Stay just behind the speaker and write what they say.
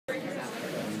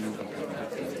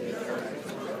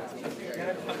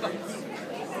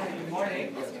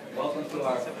to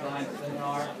our science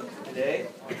seminar today.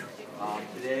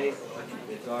 Today,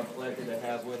 it's our pleasure to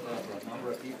have with us a number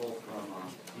of people from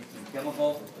Eastman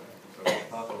Chemical. So we'll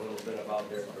talk a little bit about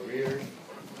their careers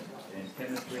in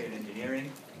chemistry and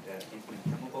engineering at Eastman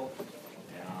Chemical.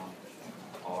 And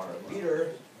our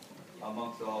leader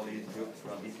amongst all these groups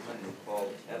from Eastman is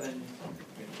called Evan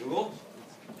McDougall.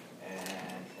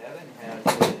 And Evan has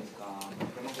his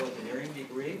chemical engineering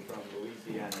degree from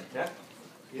Louisiana Tech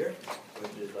here,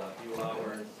 which is a few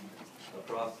hours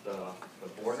across the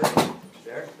border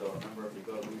there. So remember, if you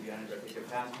go to Louisiana, take your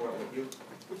passport with you.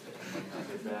 Not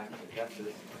get back to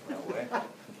Texas that way.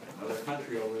 Another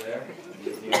country over there,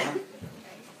 Louisiana.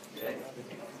 Okay.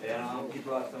 And he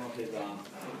brought some of his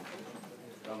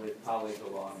colleagues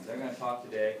along. They're going to talk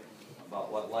today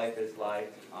about what life is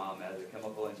like as a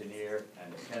chemical engineer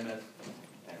and a chemist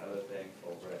and other things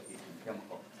over at Eastman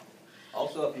Chemical.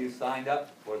 Also, if you signed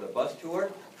up for the bus tour,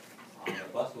 the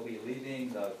bus will be leaving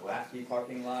the Glassy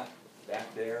parking lot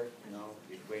back there,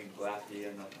 between Glassy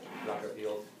and the soccer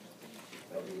field.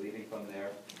 They'll be leaving from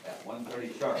there at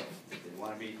 1:30 sharp. If you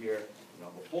want to be here,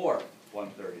 before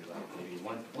 1:30, like maybe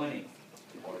 1:20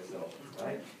 or so,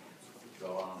 right?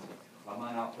 So come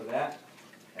on out for that,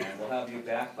 and we'll have you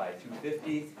back by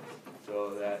 2:50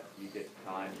 so that you get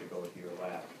time to go to your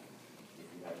lab if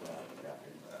you have lab this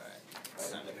afternoon. All right.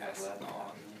 Time to pass that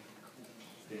on.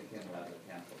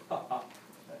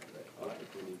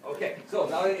 Okay, so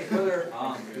without any further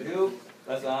ado,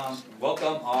 let's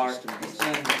welcome our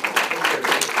Eastman visitors.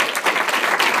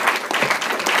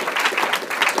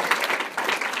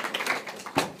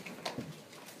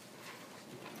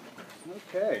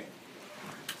 Okay.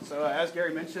 So as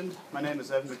Gary mentioned, my name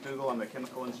is Evan McDougall. I'm a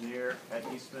chemical engineer at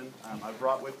Eastman. I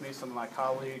brought with me some of my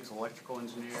colleagues, electrical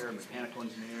engineer, a mechanical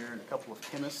engineer, and a couple of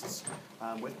chemists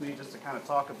with me just to kind of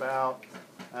talk about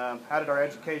how did our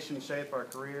education shape our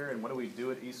career and what do we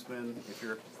do at Eastman. If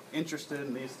you're interested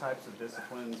in these types of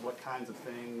disciplines, what kinds of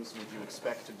things would you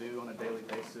expect to do on a daily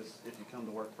basis if you come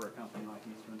to work for a company like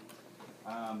Eastman?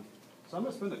 So I'm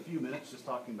going to spend a few minutes just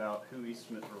talking about who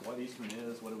Eastman, or what Eastman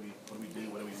is, what do we do,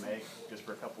 what do we make, just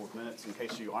for a couple of minutes in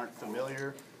case you aren't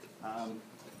familiar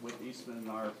with Eastman and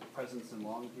our presence in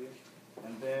Longview.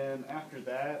 And then after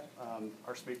that,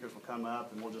 our speakers will come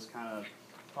up and we'll just kind of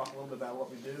talk a little bit about what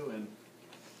we do and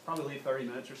probably leave 30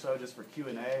 minutes or so just for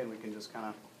Q&A, and we can just kind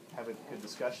of have a good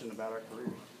discussion about our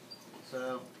career.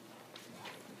 So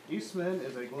Eastman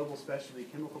is a global specialty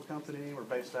chemical company. We're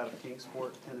based out of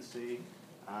Kingsport, Tennessee.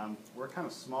 We're kind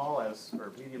of small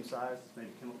or medium-sized, maybe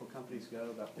chemical companies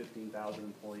go, about 15,000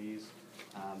 employees.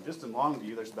 Just in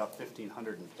Longview, there's about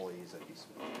 1,500 employees at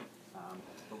Eastman.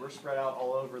 But we're spread out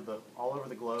all over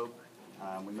the globe.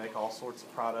 We make all sorts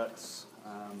of products.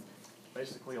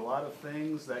 Basically, a lot of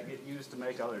things that get used to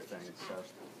make other things. So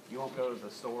you won't go to the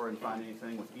store and find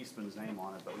anything with Eastman's name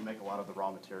on it, but we make a lot of the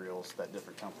raw materials that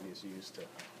different companies use to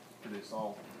produce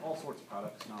all sorts of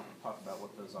products, and I'll talk about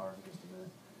what those are in just a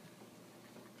minute.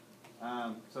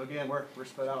 So again, we're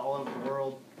spread out all over the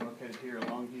world, located here in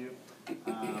Longview.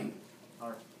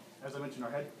 As I mentioned,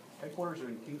 our headquarters are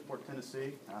in Kingsport,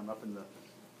 Tennessee, up in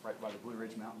right by the Blue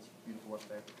Ridge Mountains. Beautiful up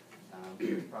there.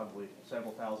 There's probably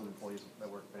several thousand employees that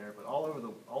work there, but all over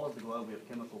the globe we have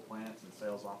chemical plants and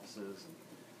sales offices and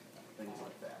things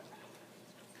like that.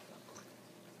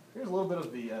 Here's a little bit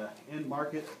of the end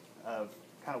market of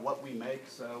kind of what we make.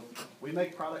 So we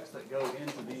make products that go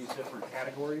into these different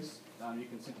categories. You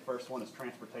can see the first one is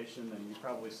transportation, and you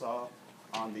probably saw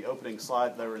on the opening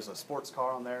slide there is a sports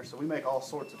car on there. So we make all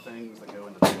sorts of things that go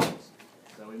into vehicles.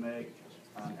 So we make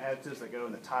additives that go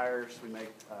into tires. We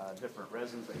make different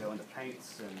resins that go into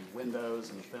paints and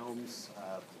windows and films,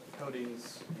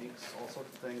 coatings, inks, all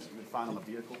sorts of things that you would find on a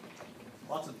vehicle.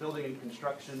 Lots of building and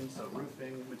construction, so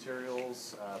roofing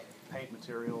materials, paint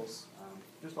materials,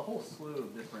 just a whole slew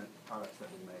of different products that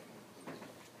we make.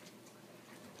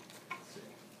 Let's see.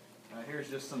 Here's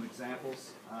just some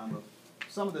examples of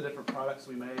some of the different products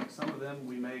we make. Some of them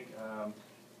we make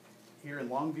here in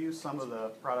Longview. Some of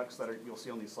the products that you'll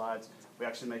see on these slides we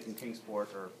actually make in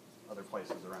Kingsport or other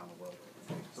places around the world.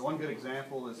 So one good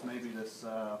example is maybe this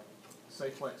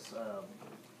Saflex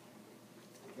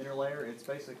interlayer. It's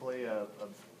basically a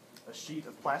sheet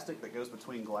of plastic that goes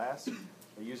between glass.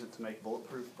 They use it to make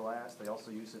bulletproof glass. They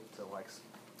also use it to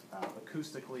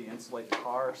acoustically insulate the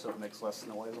car so it makes less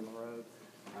noise on the road.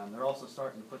 They're also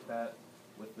starting to put that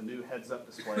with the new heads-up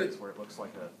displays where it looks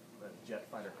like a jet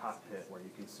fighter cockpit where you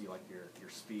can see like your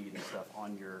speed and stuff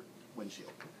on your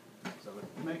windshield. So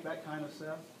we make that kind of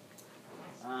stuff.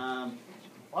 A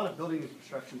lot of building and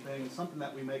construction things. Something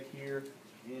that we make here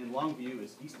in Longview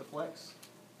is Eastaflex.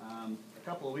 A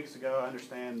couple of weeks ago, I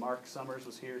understand Mark Summers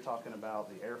was here talking about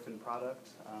the Airfin product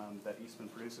that Eastman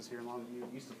produces here in Longview.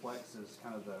 Eastaflex is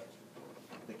kind of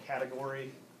the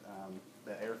category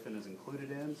that Airfin is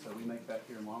included in, so we make that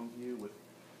here in Longview with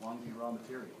Longview raw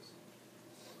materials.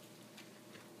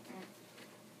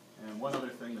 And one other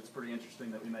thing that's pretty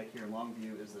interesting that we make here in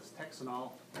Longview is this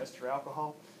Texanol ester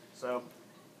alcohol. So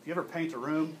if you ever paint a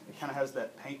room, it kind of has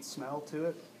that paint smell to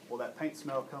it. Well, that paint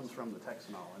smell comes from the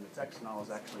Texanol, and the Texanol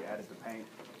is actually added to paint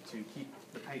to keep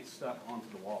the paint stuck onto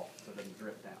the wall so it doesn't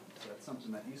drip down. So that's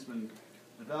something that Eastman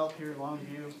developed here in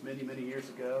Longview many, many years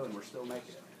ago, and we're still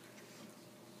making it.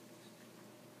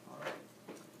 All right.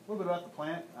 A little bit about the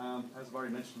plant. As I've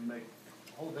already mentioned, we make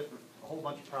a whole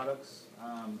bunch of products.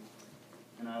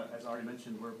 As I already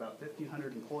mentioned, we're about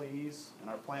 1,500 employees, and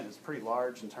our plant is pretty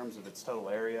large in terms of its total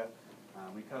area.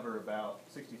 We cover about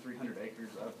 6,300 acres.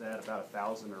 Of that, about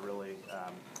 1,000 are really,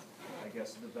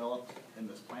 developed in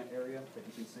this plant area that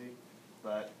you can see.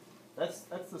 But that's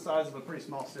the size of a pretty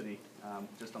small city,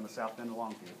 just on the south end of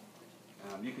Longview.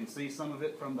 You can see some of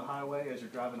it from the highway as you're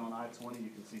driving on I-20. You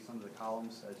can see some of the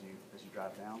columns as you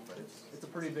drive down. But it's a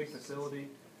pretty big facility.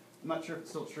 I'm not sure if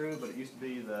it's still true, but it used to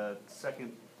be the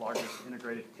second largest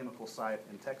integrated chemical site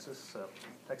in Texas. So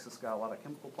Texas got a lot of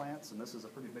chemical plants, and this is a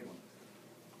pretty big one.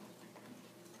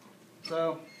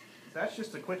 So that's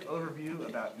just a quick overview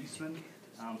about Eastman.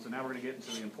 So now we're going to get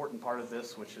into the important part of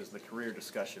this, which is the career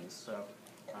discussions. So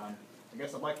I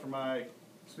guess I'd like for my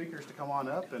speakers to come on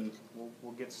up, and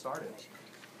we'll get started.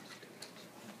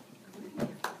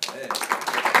 Hey.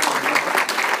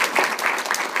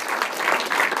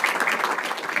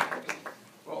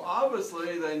 Well,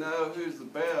 obviously they know who's the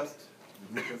best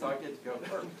because I get to go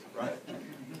first, right?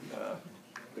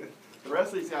 The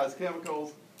rest of these guys'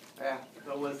 chemicals,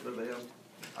 don't listen to them.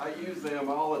 I use them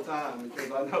all the time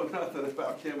because I know nothing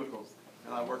about chemicals,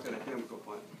 and I work in a chemical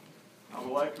plant. I'm an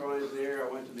electrical engineer.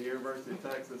 I went to the University of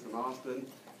Texas in Austin.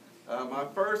 My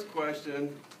first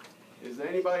question is, does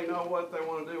anybody know what they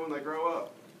want to do when they grow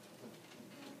up?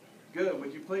 Good.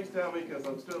 Would you please tell me, because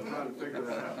I'm still trying to figure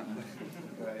that out.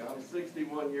 Okay, I'm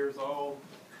 61 years old.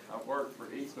 I've worked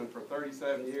for Eastman for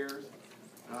 37 years,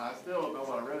 and I still don't know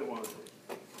what I really want to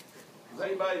do. Does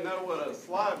anybody know what a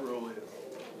slide rule is?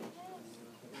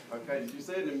 Okay, did you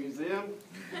see it in the museum?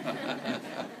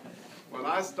 When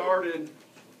I started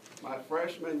my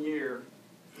freshman year,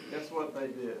 guess what they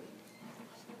did?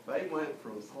 They went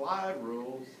from slide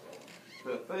rules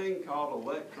to a thing called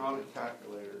electronic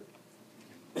calculator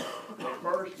the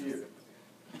first year.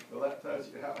 So that tells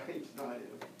you how ancient I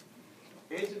am.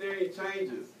 Engineering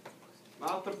changes,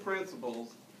 not the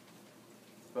principles,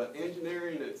 but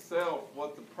engineering itself,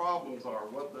 what the problems are,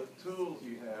 what the tools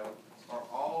you have, are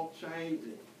all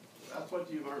changing. That's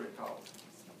what you learn in college.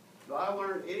 Did I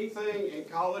learn anything in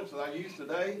college that I use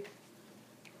today?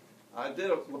 I did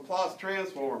a Laplace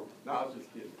transform. No, I was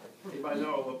just kidding. Anybody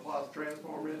know what a Laplace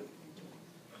transform is?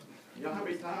 You know how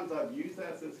many times I've used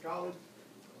that since college?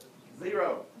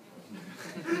 0.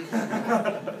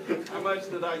 How much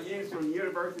did I use from the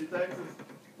University of Texas?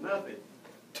 Nothing.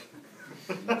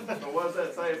 So what does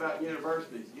that say about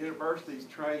universities? Universities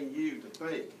train you to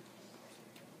think,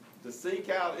 to seek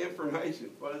out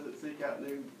information. What is it? Seek out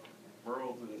new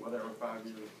worlds and whatever 5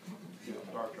 years,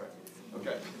 Star Trek.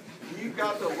 Okay. You've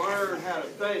got to learn how to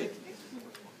think,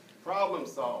 problem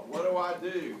solve. What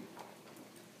do?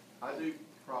 I do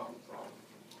problem solve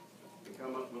and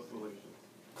come up with solutions.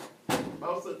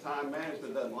 Most of the time,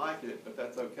 management doesn't like it, but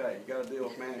that's okay. You got to deal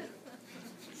with management.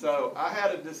 So I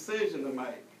had a decision to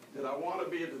make. Did I want to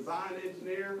be a design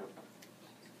engineer,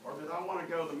 or did I want to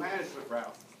go the management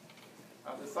route?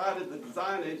 I decided the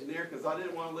design engineer because I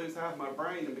didn't want to lose half my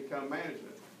brain and become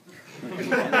management.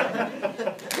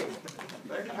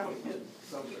 They're kind of getting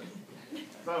something.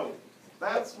 So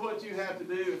that's what you have to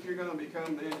do if you're going to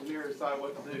become an engineer and decide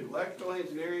what to do. Electrical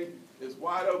engineering is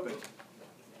wide open.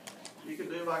 You can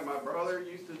do like my brother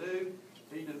used to do.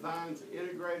 He designs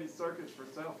integrated circuits for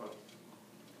cell phones.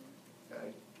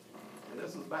 Okay? And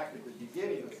this was back at the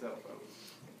beginning of cell phones.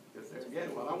 Because there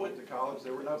again, when I went to college,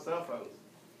 there were no cell phones.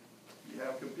 You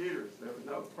have computers. There were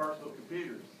no personal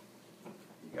computers.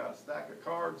 You got a stack of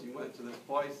cards. You went to this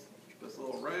place, this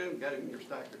little room, gave them your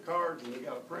stack of cards, and you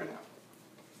got a printout.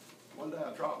 One day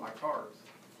I dropped my cards.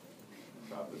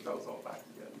 So I put those all back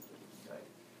together. Okay.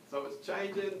 So it's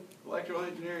changing. Electrical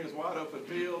engineering is a wide open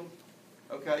field.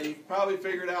 Okay, you've probably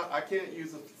figured out I can't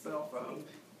use a cell phone.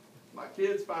 My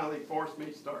kids finally forced me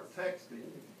to start texting.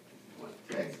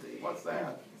 Texting, what's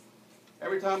that?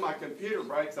 Every time my computer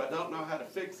breaks, I don't know how to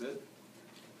fix it.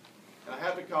 And I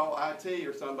have to call IT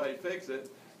or somebody to fix it.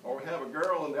 Or we have a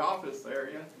girl in the office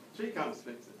area, she comes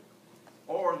fix it.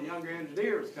 or the younger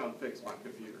engineers come fix my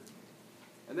computer.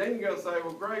 And then you're going to say,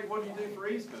 well, Greg, what do you do for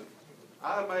Eastman?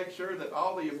 I make sure that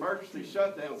all the emergency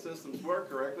shutdown systems work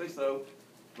correctly so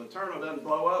Laterno doesn't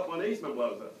blow up when Eastman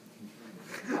blows up.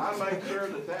 I make sure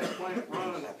that that plant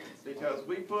runs because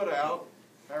we put out,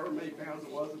 however many pounds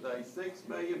it was a day, 6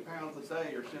 million pounds a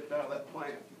day are shipped out of that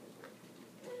plant.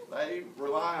 They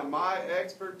rely on my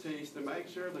expertise to make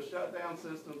sure the shutdown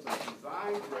systems are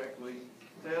designed correctly,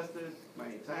 tested,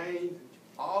 maintained,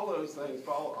 all those things,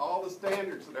 follow all the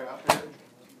standards that are out there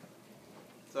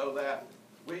so that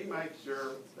we make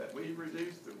sure that we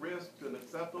reduce the risk to an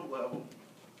acceptable level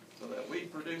so that we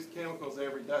produce chemicals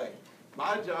every day.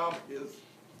 My job is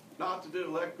not to do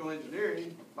electrical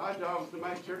engineering. My job is to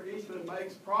make sure Eastman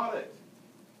makes product.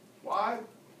 Why?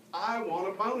 I want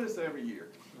a bonus every year.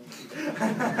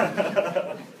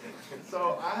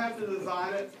 So I have to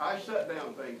design it. I shut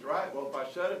down things, right? Well, if I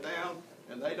shut it down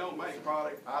and they don't make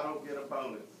product, I don't get a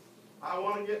bonus. I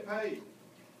want to get paid.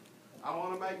 I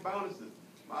want to make bonuses.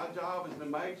 My job is to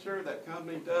make sure that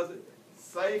company does it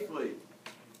safely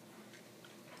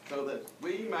so that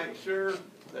we make sure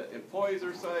that employees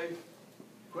are safe,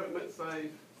 equipment's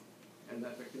safe, and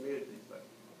that the community's safe.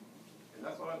 And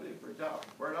that's what I do for a job.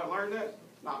 Where did I learn that?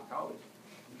 Not college.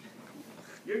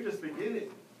 You're just beginning.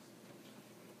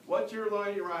 What you're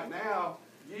learning right now,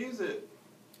 use it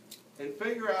and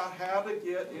figure out how to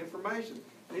get information.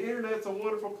 The internet's a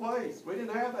wonderful place. We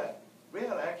didn't have that. We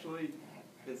had actually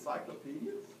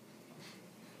encyclopedias.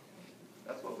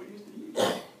 That's what we used to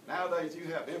use. Nowadays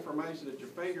you have information at your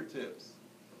fingertips.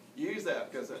 Use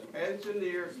that because as an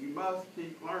engineer you must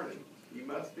keep learning. You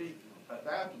must be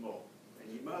adaptable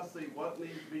and you must see what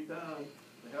needs to be done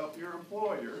to help your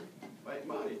employer make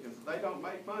money. Because if they don't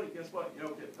make money, guess what? You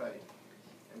don't get paid.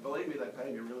 And believe me, they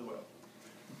pay me really well.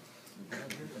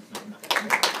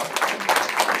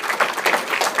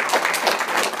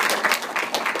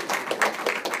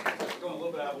 Going a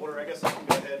little bit out of order, I guess I can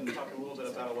go ahead and talk a little bit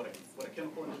about what a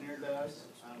chemical engineer does,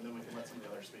 and then we can let some of the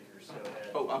other speakers go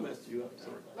ahead. Oh, I messed you up.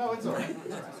 Sorry. No, it's all right.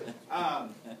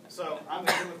 So I'm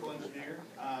a chemical engineer.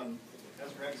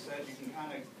 As Greg said, you can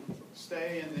kind of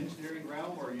stay in the engineering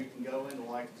realm, or you can go into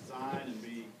like design and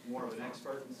be more of an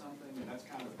expert in something, and that's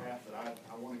kind of the path that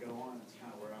I want to go on. That's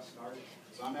kind of where I started.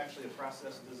 So I'm actually a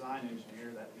process design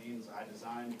engineer. That means I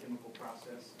design chemical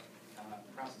processes.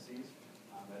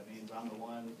 That means I'm the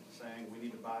one saying we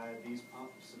need to buy these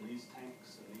pumps and these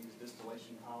tanks and these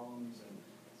distillation columns and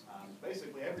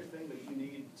basically everything that you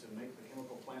need to make the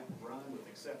chemical plant run, with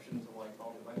exceptions of like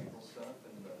all the electrical stuff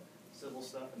and the civil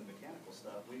stuff and the mechanical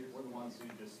stuff. We're the ones who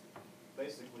just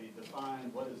basically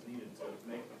define what is needed to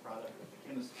make the product that the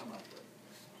chemists come up with.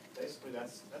 Basically,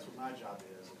 that's what my job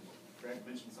is. And Greg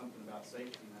mentioned something about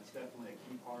safety, and that's definitely a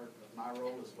key part of my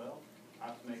role as well. I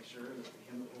have to make sure that the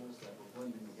chemicals that we're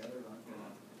blending together aren't going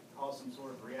to cause some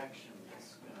sort of reaction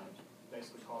that's going to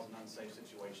basically cause an unsafe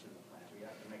situation in the plant. We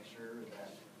have to make sure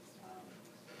that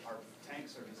our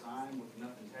tanks are designed with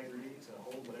enough integrity to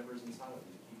hold whatever's inside of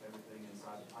them, to keep everything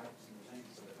inside the pipes and the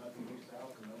tanks so that nothing leaks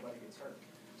out and nobody gets hurt.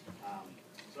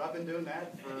 So I've been doing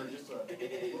that for just a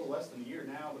little less than a year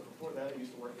now, but before that I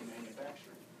used to work in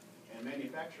manufacturing. And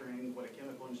manufacturing, what a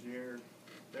chemical engineer,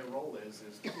 their role is to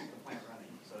keep the plant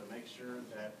running. So to make sure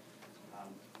that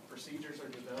procedures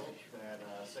are developed, that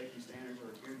safety standards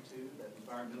are adhered to, that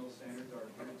environmental standards are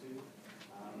adhered to,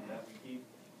 that we keep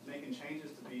making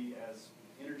changes to be as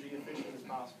energy efficient as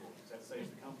possible, because that saves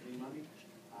the company money,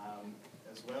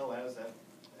 as well as that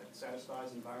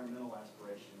satisfies environmental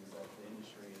aspirations that the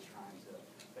industry is trying to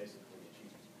basically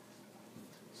achieve.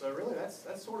 So really that's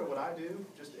sort of what I do,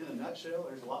 just in a nutshell.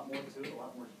 There's a lot more to it, a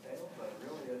lot more detail, but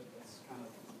really that's kind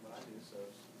of what I do. So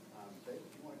Dave,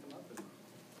 if you want to come up and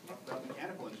talk about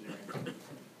mechanical engineering.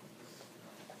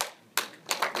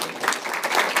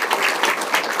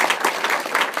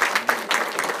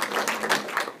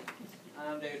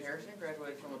 I'm David Harrison,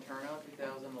 graduated from Laterno in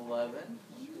 2011.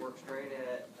 Worked straight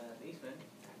at Eastman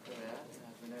after that.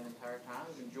 I've been there the entire time.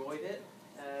 I've enjoyed it.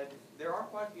 There are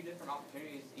quite a few different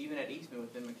opportunities, even at Eastman,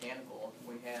 within mechanical.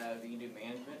 We have, you can do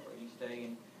management, or you stay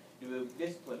and do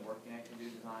discipline work. You can actually do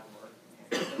design work.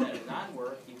 And within that design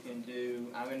work, you can do,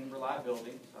 I'm in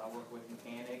reliability, so I work with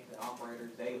mechanics and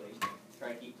operators daily.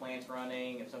 Try to keep plants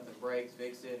running. If something breaks,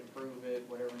 fix it, improve it,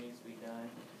 whatever needs to be done.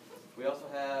 We also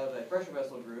have a pressure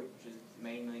vessel group, which is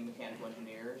mainly mechanical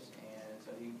engineers, and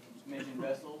so he mentioned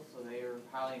vessels, so they are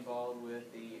highly involved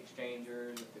with the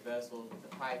exchangers, with the vessels, with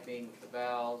the piping, with the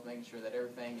valves, making sure that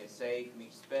everything is safe,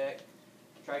 meets spec.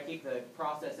 Try to keep the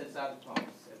process inside the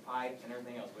pumps, the pipes, and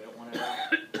everything else. We don't want it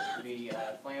to be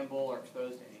flammable or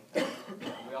exposed to anything.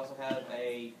 We also have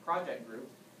a project group,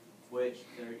 which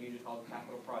they're usually called the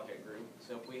capital project group.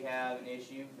 So if we have an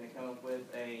issue, they come up with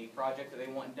a project that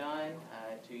they want done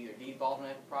to either devolve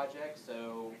the project.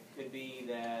 So it could be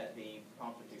that the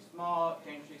pumps are too small,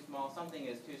 change too small, something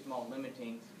is too small,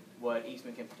 limiting what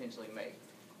Eastman can potentially make.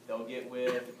 They'll get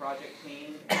with the project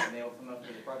team, and they'll come up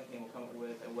with, the project team will come up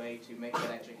with a way to make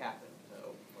that actually happen.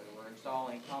 So whether we're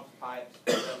installing pumps, pipes,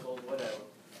 vessels, whatever,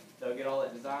 they'll get all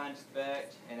that designed,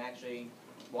 spec'd, and actually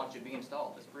watch it be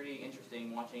installed. It's pretty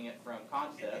interesting watching it from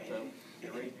concept. So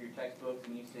you read through your textbooks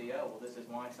and you see, oh, well, this is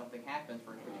why something happens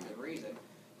for a particular reason.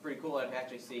 It's pretty cool to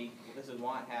actually see, well, this is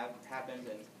why it happens,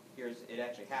 and here's it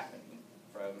actually happening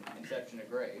from inception to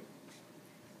grave.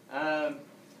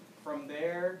 From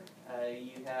there,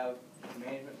 you have the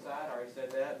management side. I already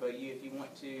said that. But if you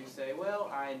want to say, well,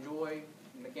 I enjoy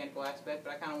the mechanical aspect,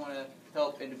 but I kind of want to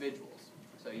help individuals.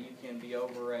 So you can be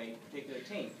over a particular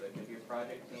team. So it could be a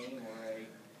project team or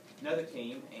another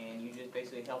team, and you just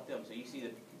basically help them. So you see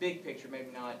the big picture,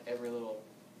 maybe not every little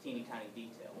teeny tiny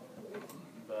detail.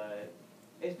 But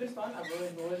it's been fun. I've really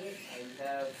enjoyed it. You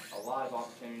have a lot of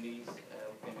opportunities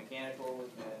within mechanical,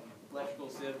 within electrical,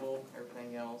 civil,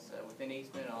 everything else within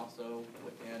Eastman, and also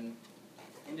within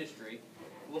industry.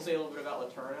 We'll say a little bit about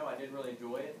Laterno. I did really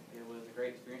enjoy it. It was a great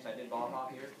experience. I did ball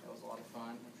hop here. That was a lot of fun.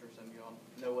 I'm sure some of y'all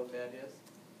know what that is.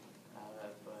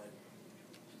 But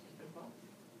it's been fun.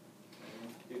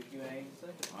 Do Q&A in a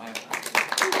second.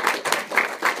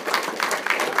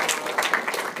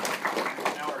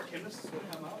 Now our chemists will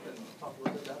come up and talk a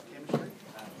little bit about chemistry.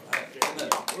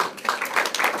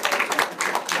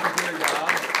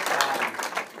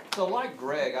 So like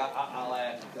Greg, I'll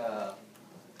ask,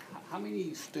 how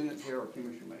many students here are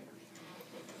chemistry majors?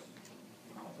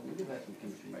 So we do have some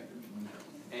chemistry majors.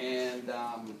 And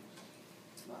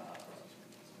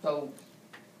so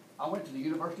I went to the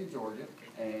University of Georgia,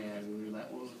 and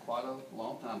that was quite a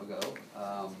long time ago.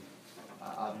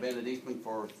 I've been at Eastman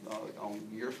for on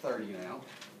year 30 now.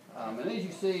 And as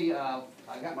you see, I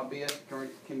got my BS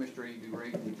current chemistry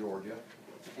degree from Georgia.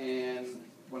 And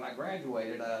when I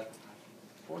graduated, I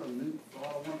sort of knew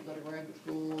I wanted to go to graduate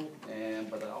school,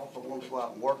 but I also wanted to go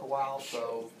out and work a while.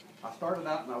 So I started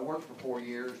out and I worked for 4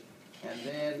 years. And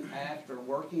then after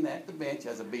working at the bench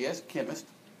as a BS chemist,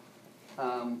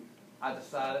 I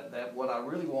decided that what I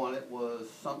really wanted was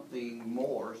something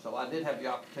more. So I did have the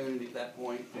opportunity at that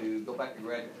point to go back to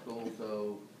graduate school.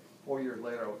 So 4 years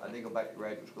later, I did go back to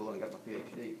graduate school and got my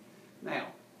PhD. Now,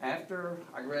 after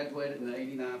I graduated in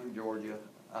 '89 from Georgia,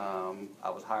 I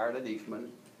was hired at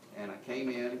Eastman, and I came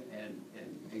in, and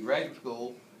in graduate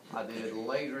school, I did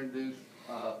laser-induced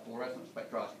fluorescent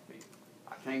spectroscopy.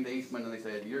 I came to Eastman, and they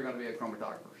said, you're going to be a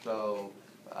chromatographer. So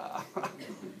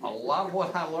a lot of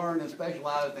what I learned and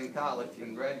specialized in college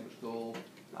and graduate school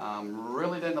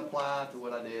really didn't apply to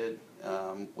what I did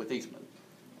with Eastman.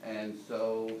 And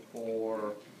so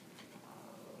for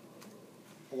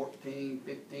 14,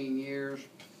 15 years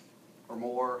or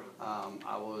more,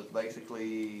 I was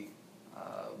basically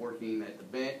working at the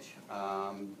bench,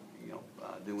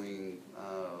 doing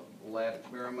lab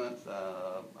experiments,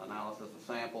 analysis of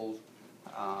samples.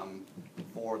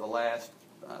 For the last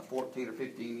 14 or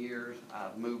 15 years,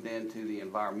 I've moved into the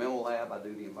environmental lab. I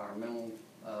do the environmental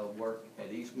work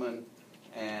at Eastman,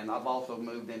 and I've also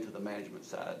moved into the management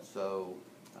side. So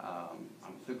I'm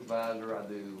a supervisor. I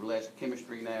do less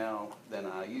chemistry now than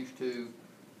I used to,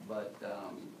 but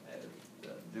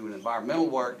doing environmental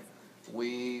work,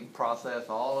 we process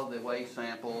all of the waste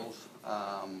samples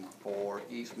for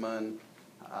Eastman.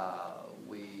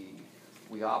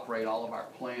 We operate all of our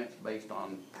plants based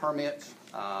on permits.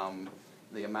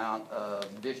 The amount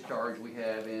of discharge we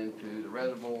have into the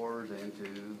reservoirs,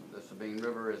 into the Sabine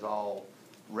River is all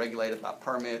regulated by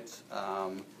permits.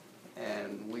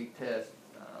 And we test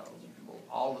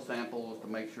all the samples to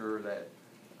make sure that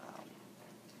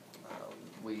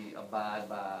we abide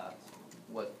by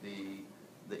what the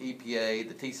EPA,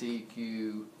 the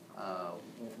TCEQ,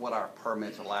 what our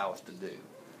permits allow us to do.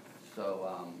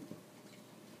 So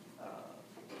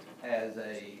as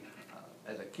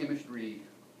a chemistry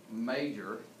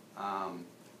major,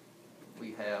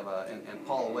 we have, and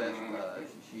Paula West,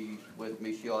 she's with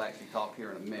me, she'll actually talk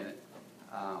here in a minute.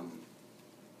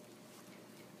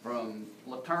 From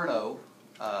Laterno,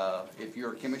 if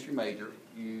you're a chemistry major,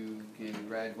 you can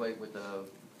graduate with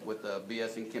a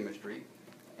BS in chemistry.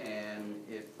 And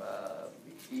if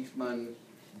Eastman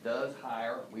does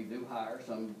hire, we do hire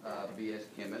some BS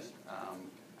chemists.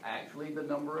 Actually, the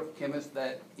number of chemists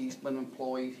that Eastman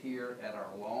employs here at our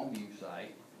Longview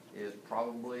site is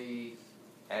probably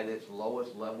at its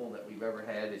lowest level that we've ever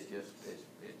had. It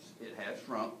has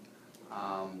shrunk.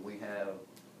 We have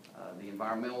the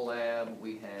environmental lab.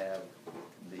 We have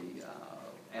the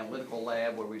analytical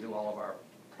lab where we do all of our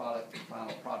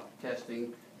final product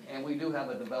testing. And we do have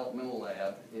a developmental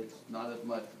lab. It's not as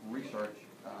much research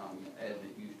as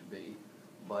it used to be,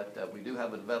 but we do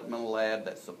have a developmental lab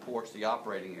that supports the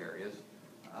operating areas.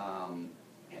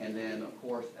 And then, of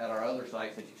course, at our other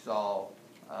sites that you saw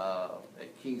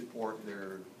at Kingsport, there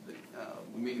are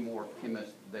many more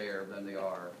chemists there than there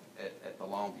are at the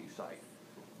Longview site.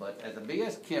 But as a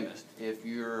BS chemist,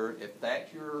 if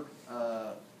that's your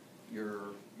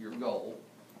goal,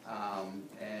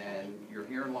 and you're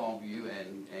here in Longview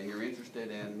and you're interested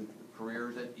in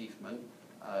careers at Eastman,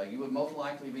 you would most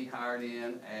likely be hired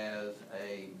in as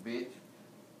a bench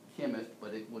chemist,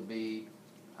 but it would be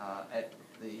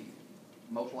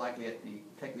most likely at the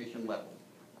technician level.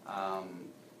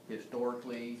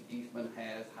 Historically, Eastman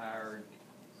has hired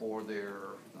for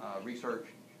their research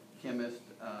chemist,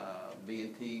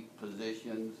 B&T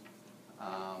positions,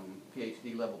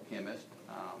 PhD level chemists,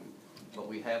 but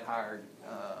we have hired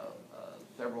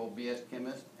several BS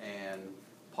chemists, and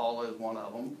Paula is one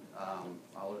of them.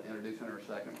 I'll introduce her in a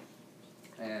second.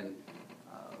 And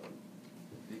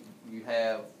you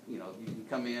can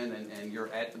come in and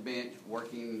you're at the bench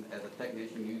working as a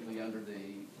technician, usually under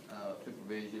the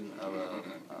supervision of a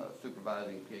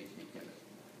supervising PhD chemist.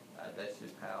 That's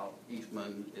just how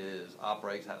Eastman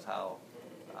operates. That's how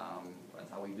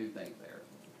we do things there.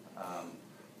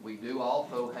 We do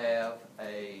also have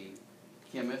a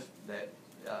chemist that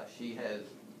she has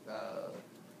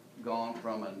gone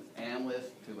from an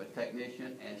analyst to a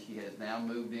technician, and she has now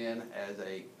moved in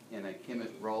in a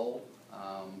chemist role.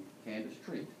 Candace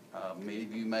Treat.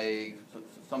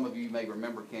 Some of you may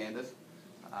remember Candace.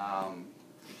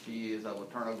 She is a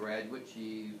Laterno graduate.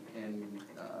 She's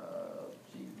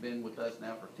been with us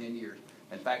now for 10 years.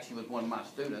 In fact, she was one of my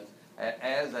students.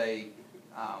 As a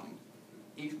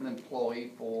Eastman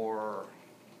employee for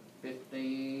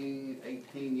 15,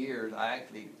 18 years, I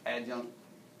actually adjunct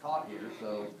taught here,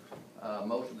 so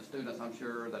most of the students I'm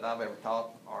sure that I've ever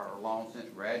taught are long since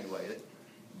graduated.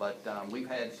 But we've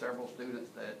had several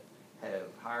students that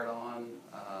have hired on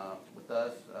with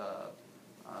us.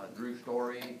 Drew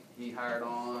Story, he hired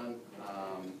on.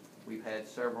 We've had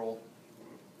several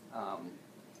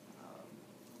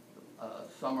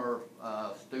summer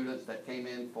students that came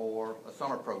in for a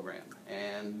summer program,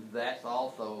 and that's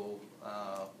also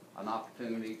an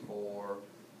opportunity for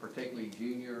particularly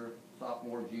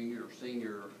sophomore, junior, or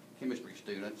senior chemistry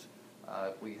students.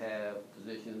 If we have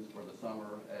positions for the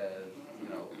summer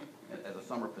as a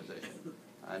summer position,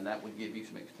 and that would give you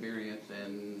some experience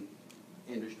in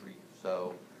industry.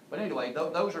 So, but anyway,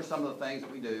 those are some of the things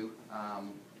that we do.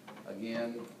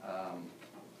 Again,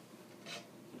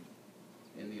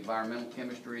 in the environmental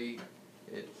chemistry,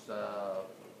 it's a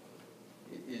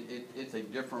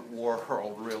different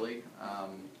world, really.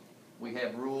 We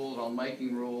have rules on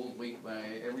making rules.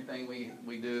 Everything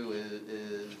we do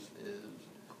is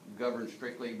governed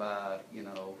strictly by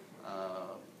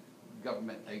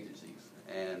government agencies,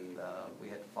 and we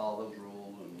have to follow those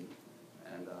rules,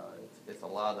 and it's a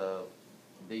lot of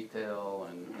detail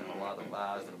and a lot of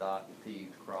I's to dot and T's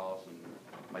to cross, and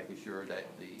making sure that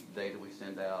the data we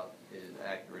send out is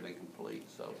accurate and complete.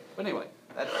 So, but anyway,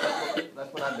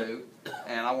 that's what I do,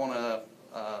 and I want to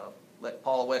let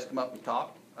Paula West come up and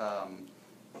talk.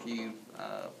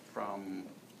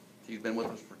 She's been with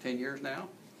us for 10 years now,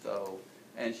 so,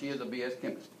 and she is a BS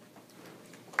chemist.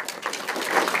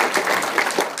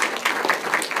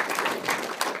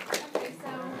 Okay,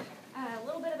 so a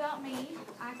little bit about me.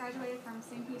 I graduated from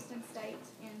Sam Houston State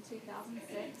in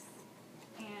 2006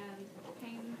 and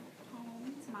came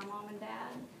home to my mom and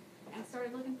dad and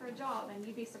started looking for a job, and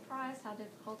you'd be surprised how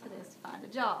difficult it is to find a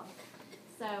job.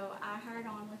 So I hired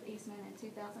on with Eastman in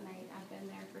 2008. I've been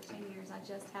there for 10 years. I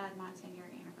just had my 10-year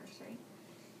anniversary.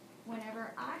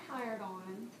 Whenever I hired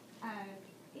on,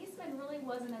 Eastman really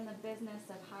wasn't in the business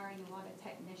of hiring a lot of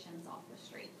technicians off the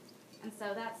street. And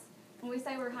so that's, when we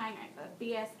say we're hiring a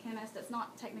BS chemist, it's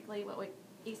not technically what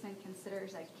Eastman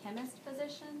considers a chemist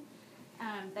position.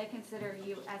 They consider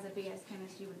you as a BS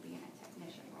chemist, you would be in a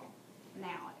technician role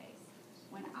nowadays.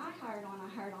 When I hired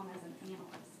on as an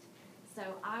analyst. So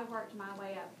I worked my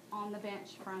way up on the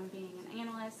bench from being an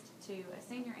analyst to a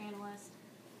senior analyst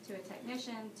to a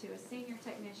technician to a senior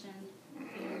technician.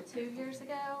 And 2 years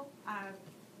ago, I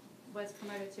was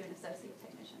promoted to an associate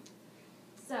technician.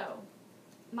 So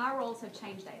my roles have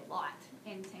changed a lot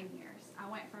in 10 years. I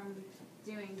went from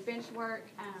doing bench work,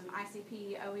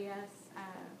 ICP, OES,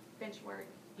 bench work,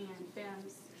 and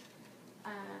FEMS,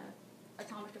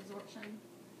 atomic absorption,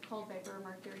 cold vapor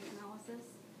mercury analysis,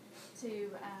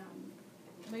 to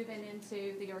moving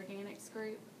into the organics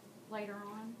group later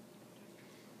on.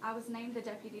 I was named the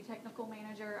deputy technical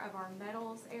manager of our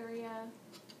metals area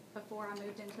before I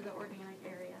moved into the organic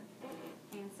area.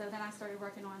 And so then I started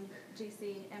working on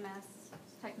GCMS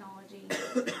technology,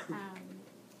 let's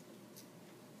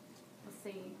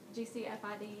see,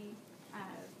 GCFID,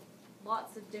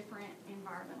 lots of different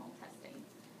environmental testing.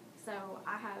 So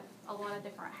I have a lot of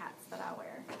different hats that I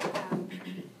wear.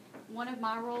 One of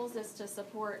my roles is to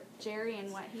support Jerry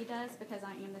in what he does because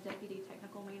I am the deputy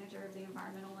technical manager of the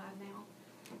environmental lab now.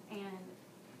 And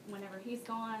whenever he's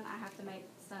gone, I have to make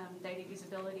some data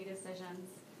usability decisions.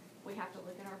 We have to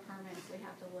look at our permits. We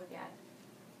have to look at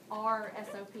our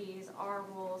SOPs, our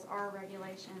rules, our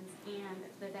regulations, and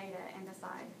the data and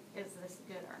decide, is this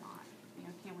good or not? You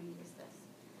know, can we use this?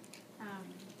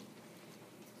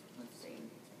 Let's see.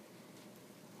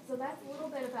 So that's a little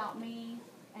bit about me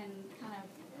and kind of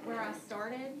where I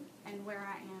started and where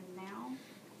I am now.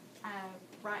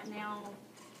 Right now,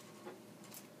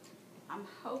 I'm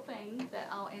hoping that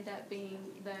I'll end up being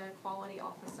the quality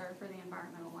officer for the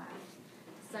environmental lab.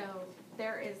 So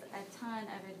there is a ton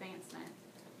of advancement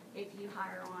if you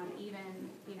hire on even,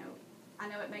 you know, I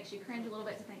know it makes you cringe a little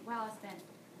bit to think, wow,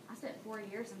 I spent 4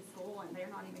 years in school and they're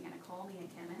not even going to call me a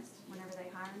chemist whenever they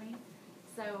hire me.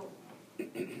 So,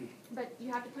 but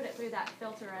you have to put it through that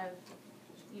filter of,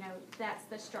 you know, that's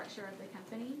the structure of the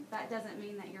company. That doesn't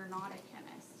mean that you're not a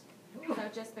chemist. So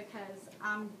just because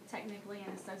I'm technically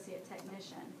an associate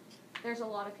technician, there's a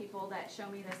lot of people that show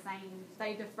me the same,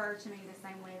 they defer to me the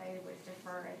same way they would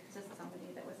defer to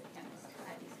somebody that was a chemist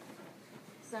at Eastman.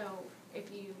 So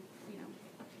if you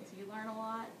learn a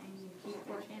lot and you keep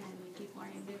working and you keep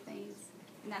learning new things,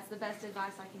 and that's the best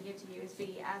advice I can give to you is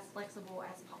be as flexible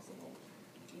as possible.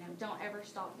 You know, don't ever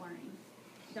stop learning.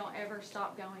 Don't ever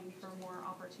stop going for more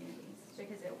opportunities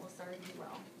because it will serve you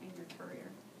well in your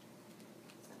career.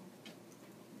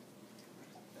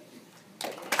 We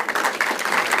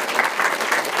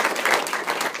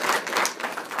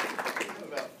have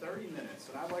about 30 minutes,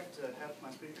 and I'd like to have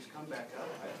my speakers come back up.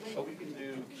 I think we can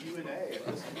do Q&A at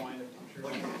this point. I'm sure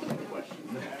we can answer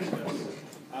questions that ask us.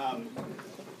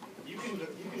 You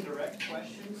can direct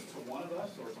questions to one of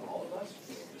us or to all of us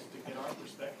just to get our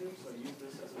perspective. So use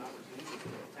this as an opportunity to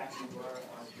tap into our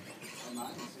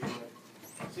mind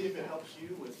and see if it helps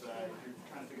you with if you're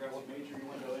trying to figure out what major you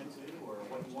want to go into or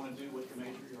what you want to do with the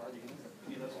major you're already in.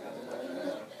 Any of those kinds of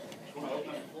questions. Just want to open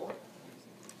up the floor.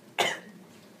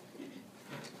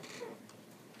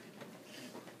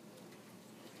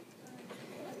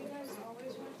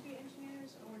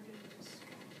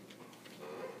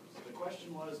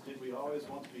 Did we always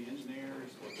want to be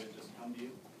engineers, or did it just come to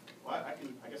you? Well, I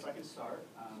guess I can start.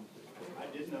 I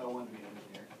did know I wanted to be an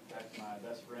engineer. In fact, my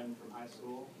best friend from high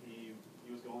school, he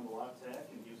was going to La Tech,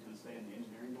 and he was going to stay in the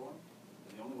engineering dorm.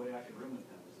 And the only way I could room with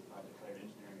him was if I declared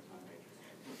engineering as my major.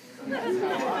 So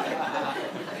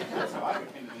that's how I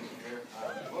became an engineer.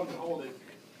 Lo and behold, it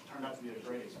turned out to be a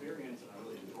great experience, and I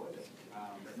really enjoyed it.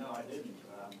 But no, I didn't.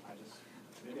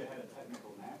 Maybe I had a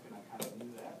technical knack, and I kind of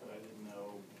knew that, but I didn't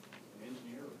know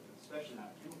engineer, especially not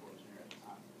a chemical engineer at the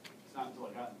time. It's not until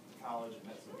I got into college and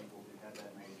met some people who had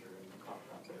that major and talked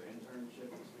about their internship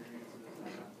experiences and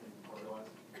that kind of thing before I realized,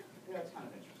 yeah, it's kind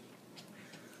of interesting.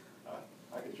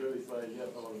 I can truly say, yes,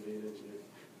 I want to be an engineer.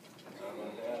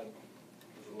 My dad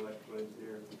was an electrical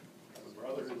engineer. I have a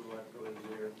brother who's an electrical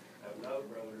engineer. I have another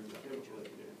brother who's a chemical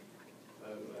engineer.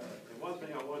 So, and one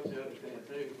thing I want you to understand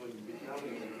too, when you become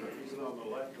an engineer, even though I'm an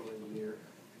electrical engineer,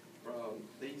 from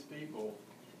these people,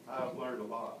 I've learned a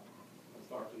lot. I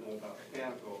start to know about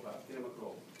mechanical, about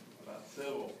chemical, about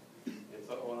civil. And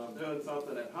so when I'm doing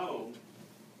something at home,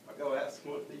 I go ask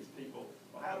one of these people,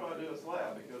 well, how do I do a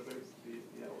slab? Because there's,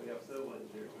 we have civil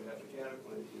engineers, we have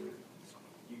mechanical engineers.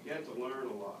 You get to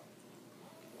learn a lot.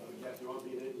 So you want to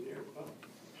be an engineer? Well,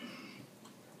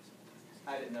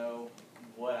 I didn't know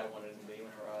what I wanted to be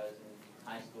whenever I was in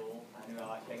high school. I knew I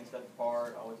liked taking stuff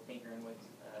apart, always tinkering with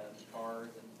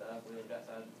cars and stuff. We lived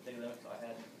outside the city limits, so I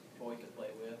had toys to play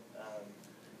with.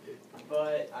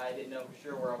 But I didn't know for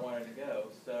sure where I wanted to go.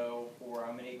 So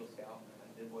I'm an Eagle Scout. I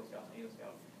did Boy Scouts and Eagle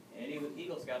Scout. And with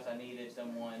Eagle Scouts, I needed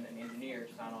someone, an engineer,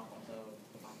 to sign off on some of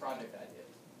my project ideas.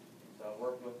 So I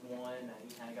worked with one.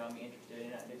 He kind of got me interested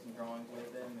in it. I did some drawings with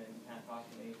him and kind of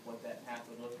talked to me what that path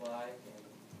would look like, and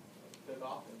took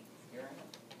off, and here I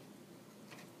am.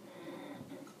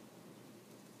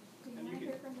 Do you want to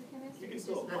hear from the chemist? You can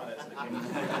still apply that to the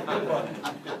chemist.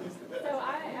 So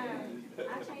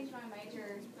I changed my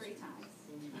major 3 times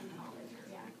in college.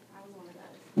 Yeah, I was one of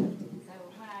those. So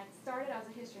when I started, I was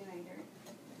a history major.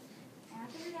 And I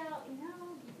figured out, you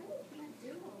really can't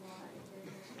do a lot if you're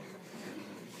a history major.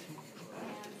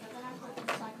 And so then I flipped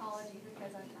into psychology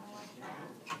because I kind of liked that.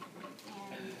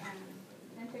 And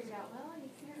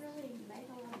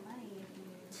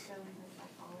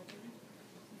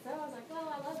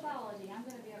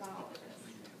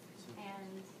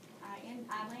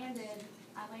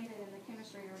landed in the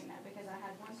chemistry arena because I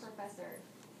had one professor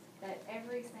that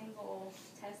every single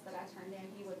test that I turned in,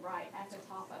 he would write at the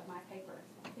top of my paper,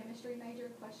 chemistry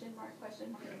major, question mark,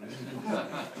 question mark.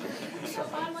 So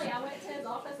finally, I went to his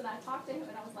office and I talked to him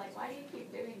and I was like, why do you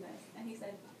keep doing this? And he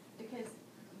said, because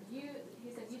you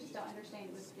just don't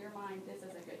understand with your mind, this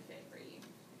is a good fit for you.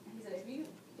 And he said, if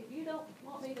you don't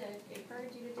want me to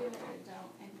encourage you to do it, then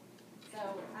don't. And so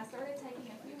I started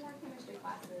taking a few more chemistry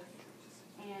classes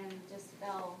and just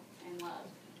fell in love,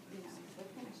 with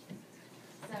chemistry.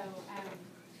 So,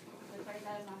 declared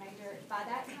that as my major. By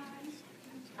that time,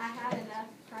 I had enough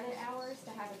credit hours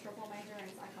to have a triple major in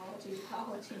psychology,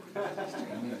 ecology, and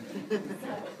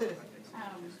chemistry. So,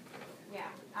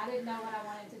 yeah, I didn't know what I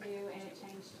wanted to do, and it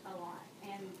changed a lot.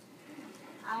 And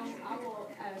I will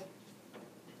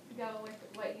go with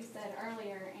what you said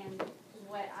earlier, and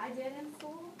what I did in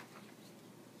school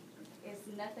is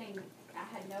nothing. I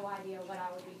had no idea what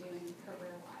I would be doing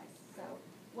career-wise. So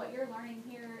what you're learning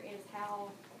here is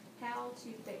how to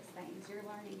fix things. You're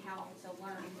learning how to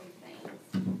learn new things.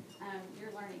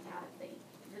 You're learning how to think.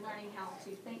 You're learning how to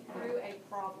think through a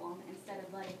problem instead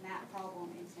of letting that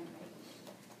problem intimidate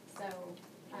you. So,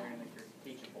 Learning that you're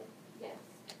teachable. yes.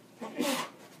 So,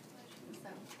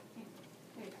 yeah,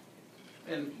 there you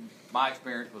go. And my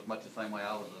experience was much the same way.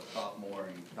 I was a sophomore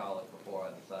in college before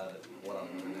I decided what I was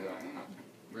going to do. I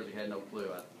really had no clue.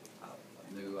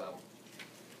 I knew I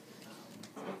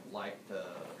liked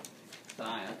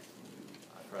science.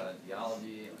 I tried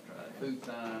geology, I tried food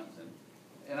science,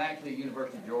 and actually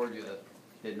University of Georgia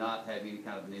did not have any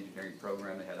kind of an engineering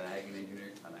program. They had an ag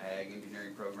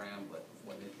engineering program, but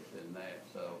wasn't interested in that.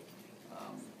 So,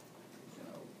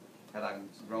 had I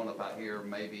grown up out here,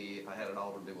 maybe if I had it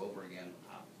all to do over again,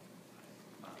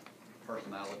 my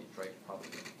personality traits probably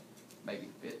maybe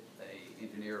fit a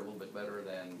engineer a little bit better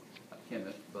than a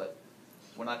chemist. But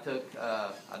when I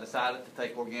decided to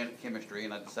take organic chemistry,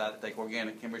 and I decided to take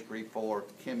organic chemistry for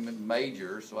chem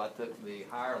majors, so I took the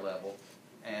higher level,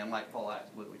 and like Paul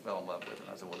absolutely fell in love with it.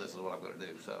 I said, well, this is what I'm going to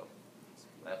do. So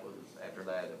that was, after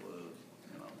that, it was,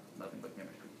 nothing but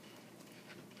chemistry.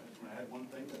 I had one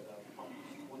thing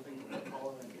that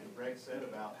Paul and Greg said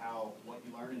about how what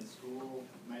you learn in school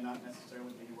may not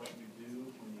necessarily be what you do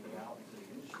when you get out into the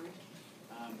industry.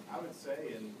 I would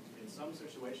say in some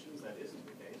situations that isn't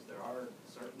the case. There are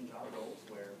certain job roles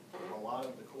where a lot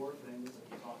of the core things that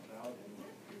you talked about in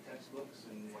your textbooks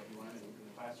and what you learn in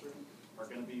the classroom are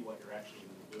going to be what you're actually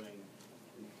going to be doing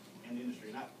in the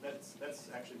industry. That's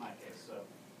actually my case. So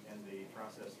in the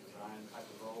process design type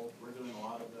of role, we're doing a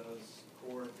lot of those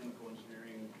core chemical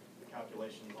engineering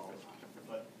calculations all the time.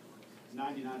 But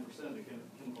 99% of the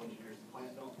chemical engineers in the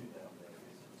plant don't do that on a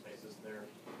daily basis. They're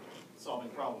solving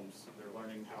problems. They're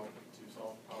learning how to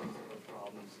solve problems of those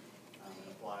problems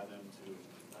and apply them to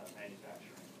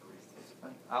manufacturing for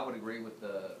reasons. I would agree with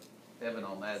Evan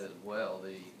on that as well.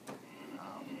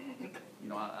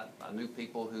 I knew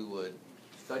people who would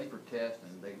study for tests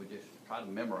and they would just try to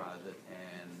memorize it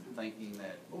and thinking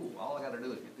that, all I got to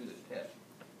do is get through this test.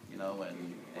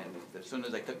 And as soon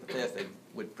as they took the test, they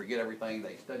would forget everything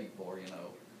they studied for,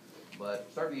 But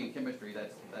certainly in chemistry,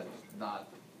 that's not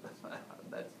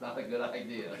a good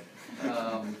idea.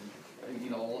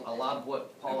 A lot of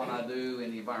what Paul and I do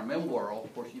in the environmental world,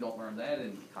 of course, you don't learn that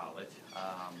in college.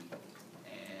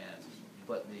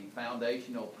 But the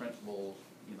foundational principles,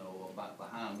 about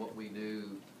behind what we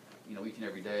do, each and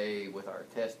every day with our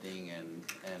testing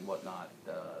and whatnot,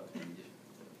 and just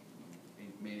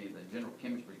many of the general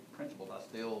chemistry principles, I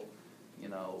still,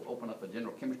 open up a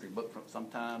general chemistry book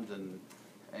sometimes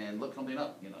and look something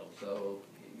up, So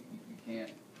you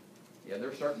can't. Yeah, there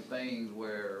are certain things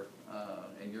where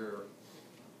in your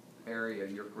area,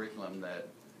 in your curriculum, that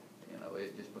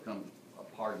it just becomes a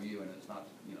part of you, and it's not.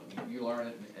 You learn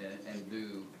it and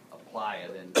do apply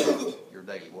it in your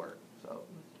daily work. So.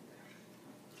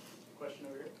 Question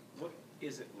over here. What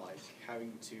is it like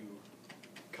having to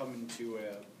come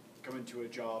into a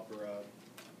job or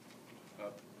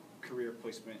a career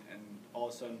placement and all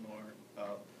of a sudden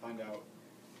find out,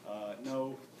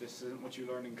 no, this isn't what you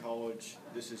learned in college,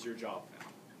 this is your job now?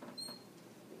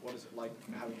 What is it like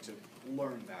having to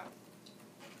learn that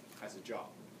as a job?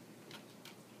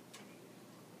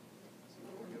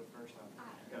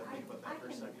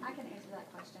 I can answer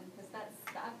that question because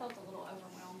I felt a little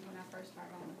overwhelmed when I first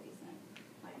started on with Eastman.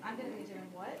 Like, I'm going to be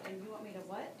doing what, and you want me to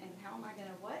what, and how am I going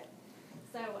to what?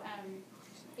 So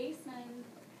Eastman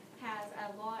has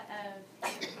a lot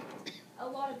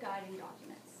of guiding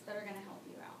documents that are going to help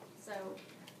you out. So,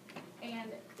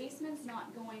 and Eastman's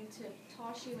not going to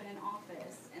toss you in an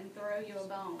office and throw you a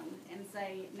bone and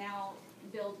say, now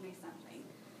build me something.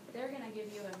 they're gonna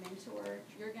give you a mentor,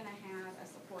 you're gonna have a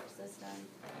support system.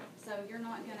 So you're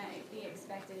not gonna be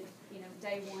expected,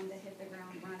 day one to hit the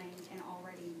ground running and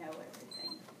already know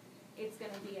everything. It's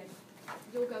gonna be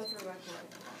you'll go through a growth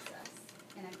process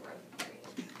and a growth period.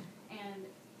 And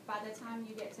by the time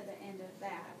you get to the end of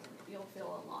that, you'll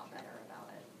feel a lot better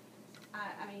about it.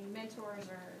 I mean, mentors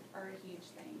are a huge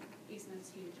thing.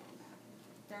 Eastman's huge on that.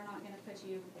 They're not gonna put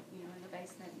you, in the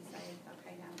basement and say,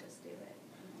 okay, now just do it.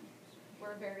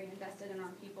 We're very invested in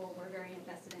our people. We're very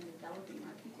invested in developing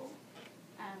our people.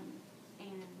 I'm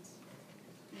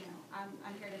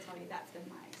here to tell you that's been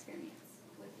my experience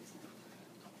with Eastman.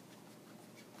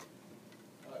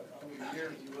 Over the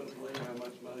years, you wouldn't believe how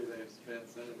much money they've spent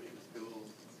sending me to schools,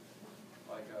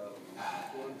 like a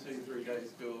 1, 2, 3 day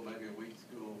school, maybe a week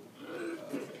school.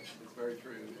 It's very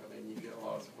true. I mean, you get a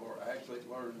lot of support. I actually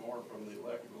learned more from the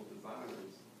electrical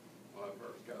designers when I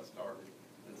first got started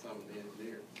than some of the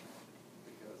engineers,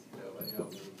 because they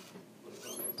help me with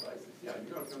some of those basics. Yeah,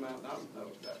 you're going to come out and not know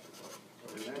exactly what.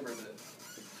 But remember that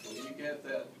when you get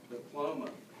that diploma,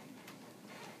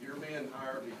 you're being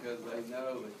hired because they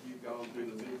know that you've gone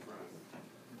through the meat grinder.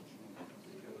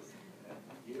 Because at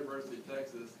the University of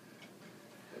Texas,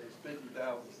 there was 50,000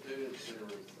 students. There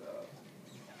was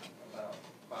about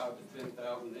 5,000 to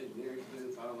 10,000 engineering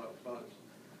students. I don't know, a bunch.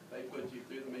 They put you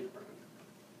through the meat grinder.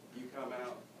 You come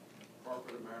out,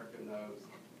 corporate America knows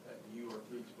that you are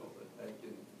teachable, that they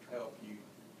can help you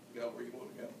go where you want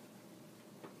to go.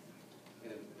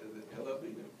 And they'll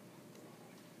be there.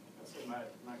 I'd say my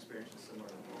experience is similar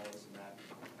to Paul's in that.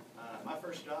 My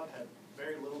first job had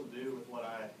very little to do with what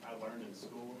I learned in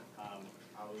school.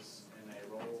 I was in a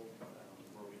role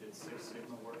where we did Six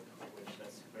Sigma work, which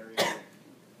that's very, if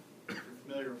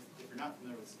you're not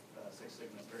familiar with Six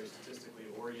Sigma, it's very statistically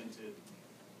oriented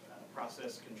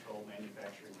process control,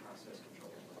 manufacturing process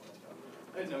control.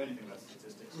 I didn't know anything about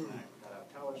statistics when I got out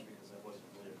of college because that wasn't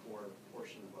really a core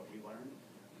portion of what we learned.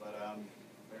 But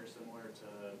very similar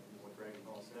to what Greg and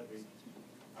Paul said,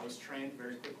 I was trained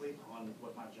very quickly on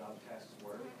what my job tasks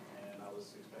were, and I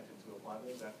was expected to apply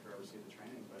those after I received the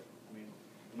training. But I mean,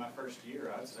 in my first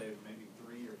year, I'd say maybe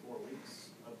 3 or 4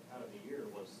 weeks out of the year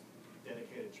was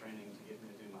dedicated training to get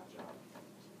me to do my job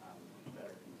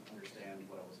better and understand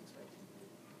what I was expected to do.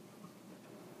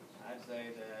 I'd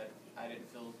say that I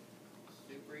didn't feel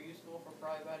super useful for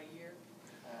probably about a year.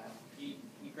 You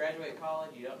graduate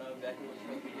college, you don't know exactly what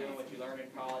you're supposed to be doing. What you learn in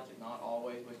college is not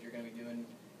always what you're going to be doing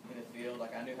in the field.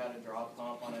 Like, I knew how to draw a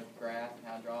pump on a graph and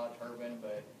how to draw a turbine,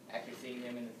 but actually seeing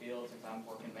them in the field, since I'm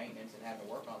working maintenance and having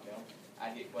to work on them, I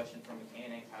get questions from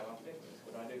mechanics, how do I fix this?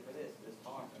 What do I do for this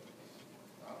car? I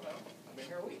don't know. I've been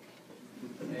here a week.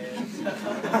 And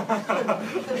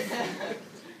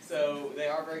so they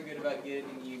are very good about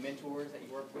getting you mentors that you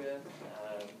work with,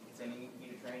 sending you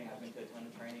to training. I've been to a ton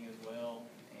of training as well.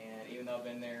 And even though I've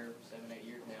been there 7, 8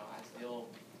 years now, I still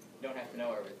don't have to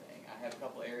know everything. I have a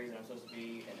couple areas that I'm supposed to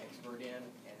be an expert in,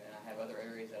 and then I have other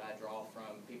areas that I draw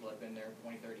from people that have been there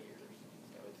 20, 30 years.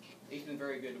 So it's been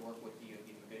very good to work with you and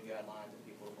give you good guidelines and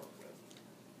people to work with.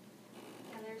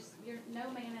 And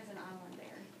no man is an island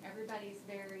there.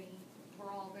 We're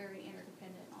all very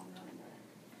interdependent on one another.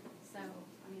 So,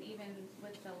 I mean, even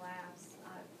with the labs,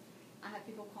 I have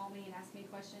people call me and ask me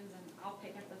questions, and I'll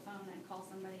pick up the phone and call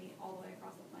somebody all the way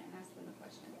across the plant and ask them a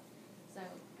question. So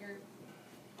you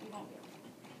won't be alone.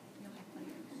 You'll have plenty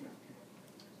of people.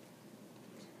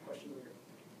 Question over here.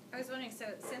 I was wondering,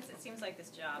 so since it seems like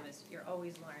this job is, you're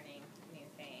always learning new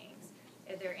things,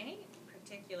 are there any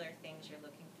particular things you're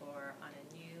looking for on a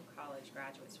new college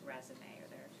graduate's resume?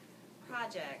 Are there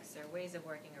projects or ways of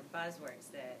working or buzzwords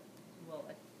that will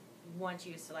want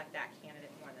you to select that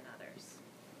candidate more than others?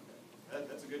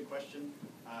 That's a good question.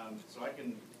 So I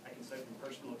can say from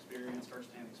personal experience,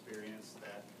 firsthand experience,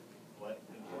 that what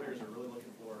employers are really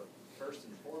looking for first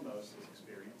and foremost is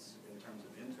experience in terms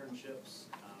of internships.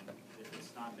 If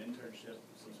it's not an internship,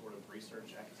 some sort of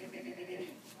research activity.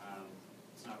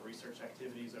 It's not research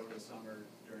activities over the summer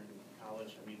during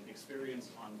college. I mean, experience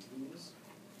on teams.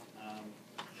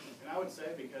 And I would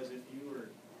say, because if you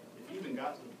even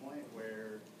got to the point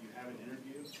where you have an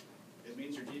interview, it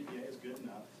means your GPA is good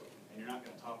enough, and you're not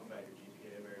going to talk about your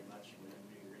GPA very much in the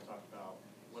interview. You're going to talk about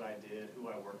what I did,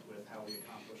 who I worked with, how we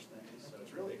accomplished things. So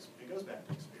it's really, it goes back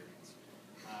to experience.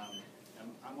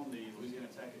 I'm on the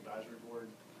Louisiana Tech Advisory Board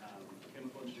for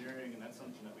chemical engineering, and that's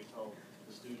something that we tell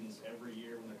the students every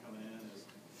year when they're coming in is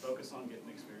focus on getting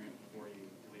experience before you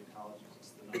leave college.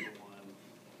 It's the #1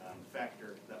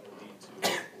 factor that will lead to a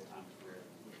full-time career.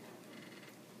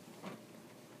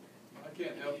 I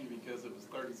can't help you because it was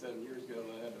 37 years ago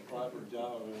that I had to apply for a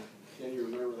job, and Can you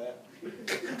remember that?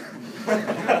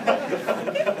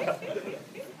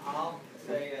 I'll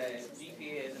say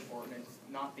GPA is important. It's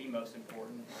not the most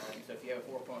important. So if you have a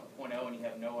 4.0 and you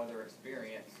have no other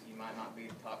experience, you might not be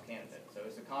the top candidate. So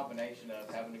it's a combination of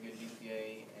having a good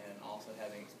GPA and also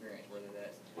having experience, whether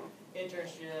that's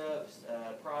internships,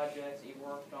 projects that you've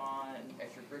worked on,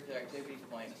 extracurricular activities,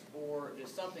 playing a sport,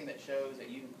 just something that shows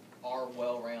that you are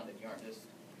well-rounded. You aren't just,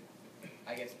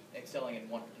 I guess, excelling in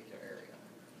one particular area.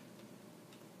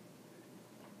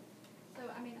 So,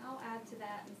 I mean, I'll add to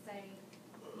that and say,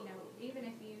 you know, even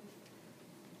if you,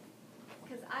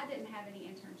 because I didn't have any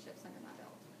internships under my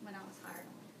belt when I was hired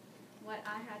on. What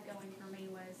I had going for me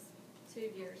was 2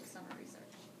 years of summer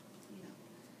research, you know.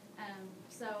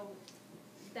 So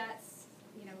that's,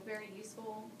 you know, very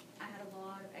useful. I had a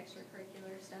lot of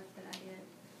extracurricular stuff that I did.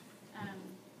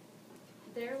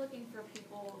 They're looking for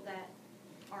people that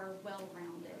are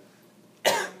well-rounded,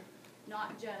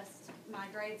 not just my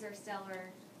grades are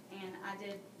stellar and I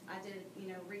did,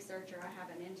 you know, research or I have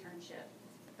an internship.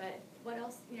 But what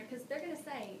else, you know, because they're going to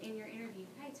say in your interview,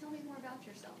 hey, tell me more about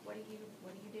yourself. What do you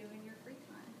do in your free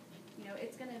time? You know,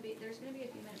 it's going to be, there's going to be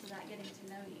a few minutes of that getting to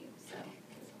know you. So,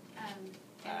 and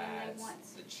then they want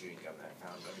the chewing gum that I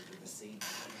found under the seat.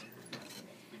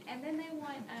 And then they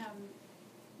want,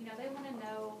 you know, they want to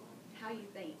know how you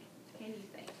think. Can you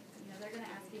think? You know, they're going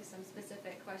to ask you some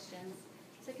specific questions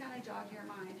to kind of jog your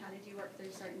mind. How did you work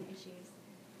through certain issues?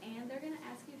 And they're going to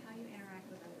ask you how you interact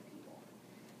with other people.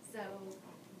 So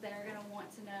they're going to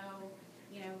want to know,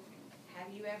 you know,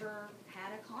 have you ever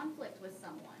had a conflict with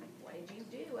someone? What did you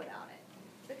do about it?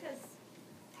 Because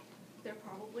they're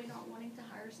probably not wanting to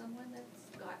hire someone that's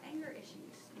got anger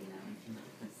issues, you know.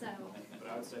 So. But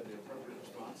I would say the appropriate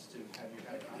response to have you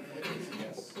had a conflict is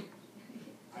yes.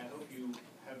 I hope you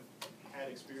have had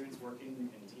experience working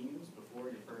in teams before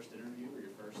your first interview or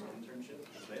your first internship,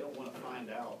 because they don't want to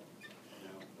find out,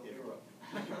 you know,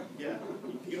 yeah,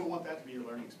 you don't want that to be your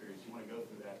learning experience. You want to go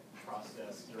through that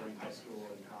process during high school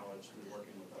and college through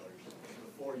working with others.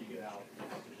 Before you get out, you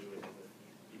have to do it with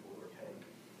people who are paid.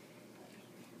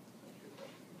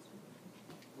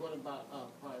 What about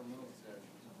prior military?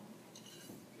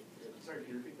 Sorry, can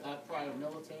you repeat that? Prior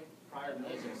military? Prior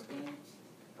military experience?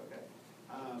 Okay.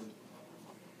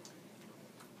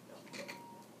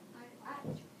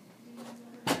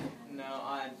 No,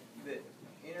 the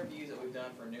interviews that we've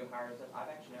done for new hires, I've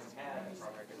actually never had a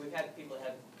program. We've had people that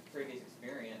had previous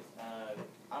experience. I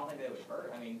don't think that would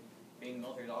hurt. I mean, being in the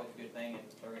military is always a good thing in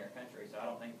serving our country, so I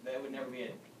don't think that would never be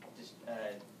a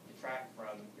detract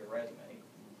from your resume.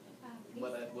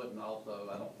 But that wouldn't also,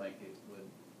 I don't think it would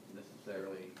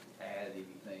necessarily add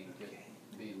anything, just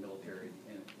being military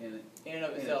in and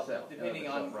of itself, depending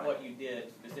on right. what you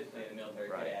did specifically in the military,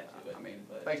 could add to it. I mean,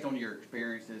 but based on your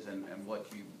experiences and what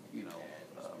you know,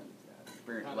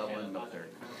 experience level in the military.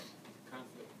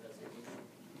 Conflict resolution.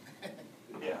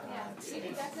 Yeah. Yeah, you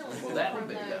can definitely Well, pull that from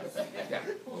would be, those. yeah.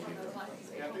 Pull from those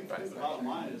life Yeah, I think the bottom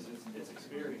line is it's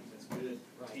experience. It's good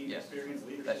team Yes. experience,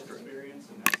 That's leadership true. experience,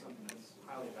 and that's something that's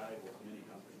highly valuable to many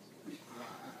companies.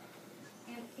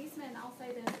 And Eastman, I'll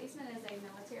say this, Eastman is a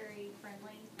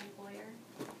military-friendly employer.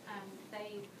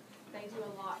 They do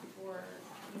a lot for,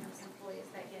 you know, employees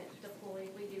that get deployed.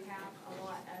 We do have a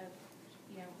lot of,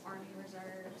 you know, Army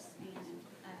Reserves and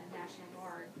National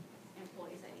Guard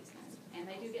employees at Eastman. And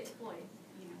they do get deployed,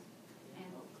 you know,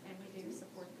 and we do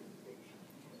support them.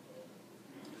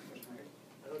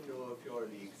 I don't know if you are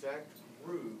the exact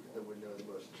group that would know the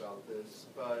most about this,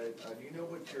 but do you know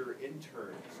what your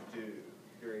interns do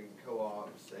during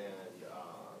co-ops and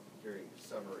during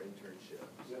summer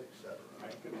internships, et cetera? I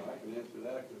can answer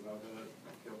that because I've been a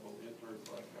couple of interns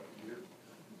the last couple of years.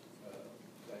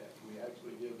 That we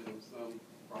actually give them some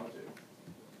projects.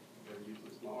 They're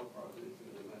usually smaller projects,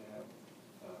 and then they have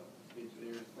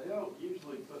engineers. They don't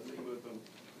usually put me with them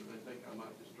because they think I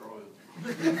might destroy them.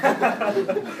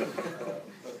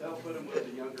 But they'll put them with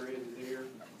a younger engineer,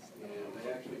 and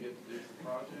they actually get to do some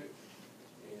projects,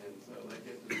 and so they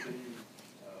get to see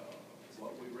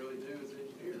what we really do as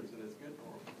engineers, and it's good for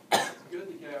them. It's good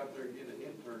to get out there and get an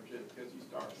internship because you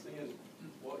start seeing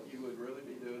what you would really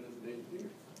be doing as an engineer.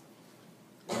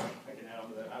 I can add on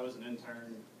to that. I was an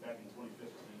intern back in 2015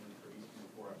 for Eastman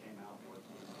before I came out and worked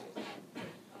on full time.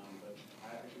 But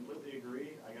I completely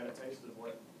agree. I got a taste of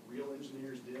what real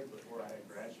engineers did before I had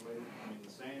graduated. I mean,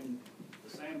 the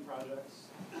same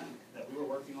projects that we were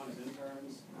working on as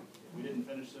interns, if we didn't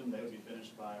finish them, they would be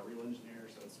finished by a real engineer.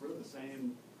 So it's really the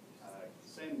same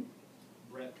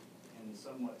breadth and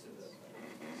somewhat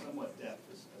depth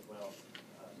as well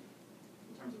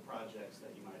in terms of projects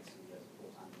that you might see as a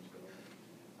full-time engineer.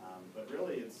 But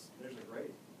really, there's a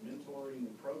great mentoring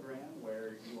program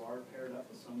where you are paired up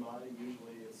with somebody.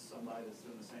 Usually it's somebody that's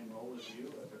doing the same role as you,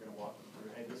 but they're gonna walk you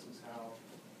through, hey, this is how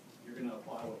you're gonna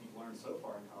apply what you've learned so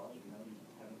far in college. You know, you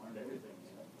haven't learned everything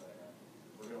yet, but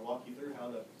we're gonna walk you through how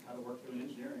to work through an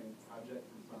engineering project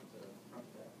from front to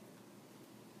back.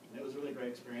 And it was a really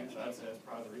great experience. I'd say that's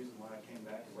probably the reason why I came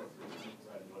back to work for Eastman, because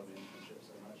I enjoyed the internship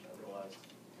so much. I realized,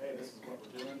 hey, this is what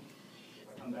we're doing. If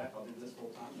I come back, I'll do this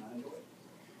full time, and I enjoy it.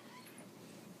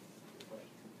 Good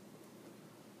question.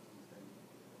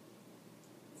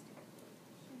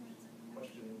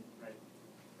 Question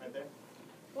right there.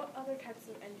 What other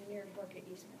types of engineers work at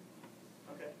Eastman?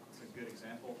 Okay, that's a good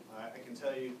example. I can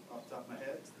tell you off the top of my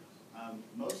head,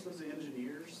 most of the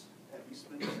engineers at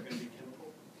Eastman are going to be chemical.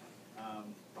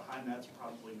 Behind that's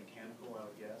probably mechanical, I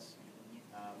would guess.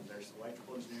 There's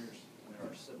electrical engineers and there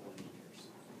are civil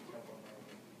engineers.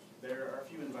 There are a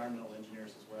few environmental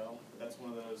engineers as well, but that's one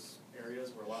of those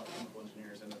areas where a lot of chemical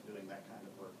engineers end up doing that kind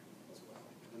of work as well.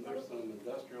 And there's some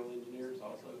industrial engineers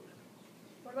also.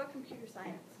 What about computer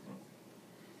science?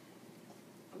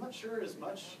 I'm not sure as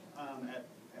much at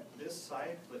this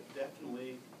site, but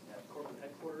definitely at corporate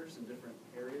headquarters in different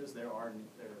areas, there are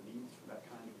needs for that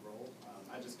kind of role.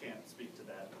 I just can't speak to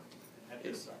that at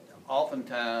this site.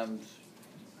 Oftentimes,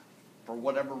 for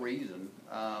whatever reason,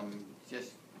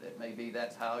 just it may be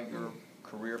that's how your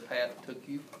career path took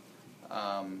you.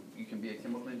 You can be a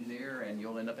chemical engineer and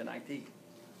you'll end up in IT,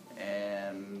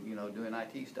 and you know, doing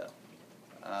IT stuff.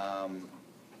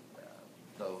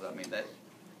 So I mean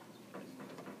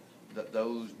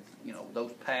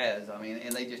those paths. I mean,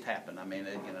 and they just happen. I mean,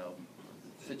 you know,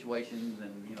 situations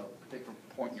and you know, a particular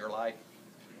point in your life,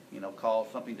 you know, cause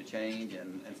something to change,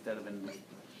 and instead of in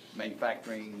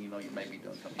manufacturing, you know, you may be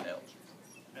doing something else.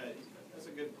 That's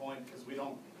a good point, because we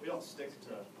don't stick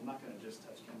to. I'm not going to just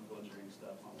touch chemical engineering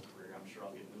stuff my whole career. I'm sure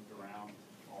I'll get moved around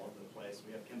all over the place.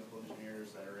 We have chemical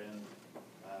engineers that are in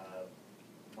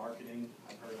marketing.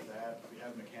 I've heard of that. We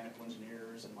have mechanical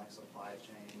engineers and like supply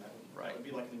chain. That would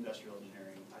be like an industrial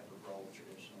engineering type of role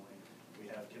traditionally. We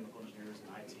have chemical engineers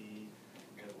in IT.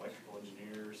 We have electrical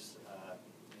engineers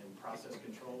in process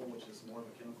control, which is more of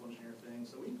a chemical engineer thing.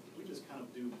 So we just kind of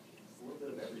do a little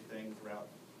bit of everything throughout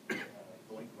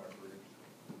the length of our career.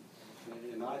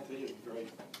 And IT is a great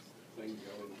thing to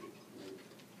go into. I mean,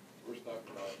 we're stuck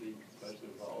with IT, especially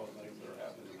with all the things that are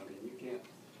happening. I mean, you can't.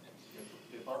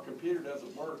 If our computer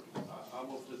doesn't work, I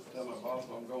almost just tell my boss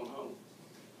I'm going home.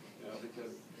 You know,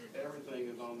 because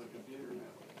everything is on the computer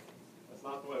now. That's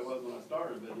not the way it was when I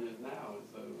started, but it is now. And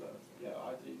so, yeah,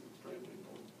 IT is extremely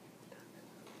important.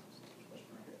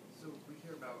 So we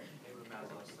hear about Abraham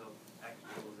Maslow's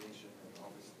self-actualization and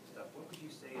all this stuff. What would you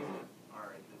say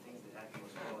are the things that add the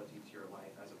most quality to your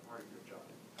life as a part of your job?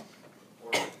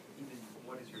 Or even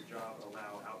what does your job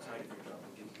allow outside of your job to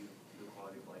give you the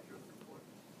quality of life you're looking for?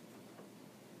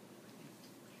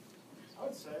 I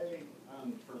would say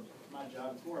for my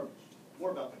job, it's more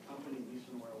about the company,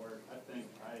 Eastman, where I work. I think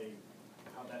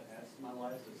how that adds to my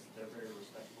life is they're very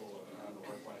respectful of the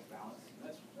work-life balance.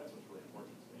 And that's what's really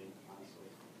important to me, honestly.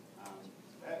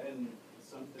 And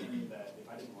something that if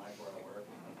I didn't like where I work,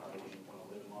 I probably wouldn't want to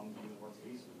live in Longview and work at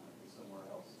Eastman. I'd be somewhere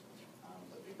else.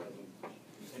 But because I'm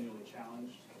continually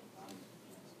challenged,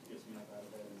 it gets me up out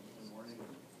of bed in the morning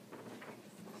and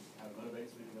kind of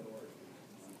motivates me to go to work.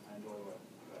 I enjoy what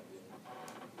I do.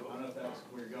 I don't know if that's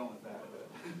where you're going with that, but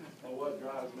Well, what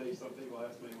drives me, some people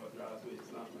ask me what drives me, it's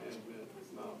not management,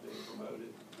 it's not being promoted,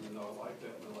 even though I like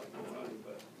that and I like the money,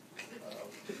 but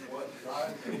what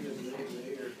drives me as an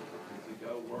engineer is to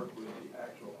go work with the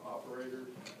actual operators,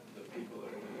 the people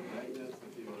that are doing maintenance,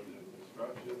 the people that are doing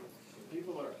construction, the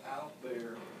people that are out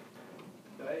there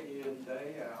day in,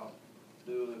 day out,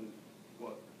 doing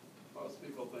what most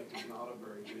people think is not a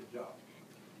very good job.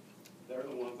 They're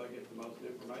the ones I get the most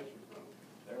information from.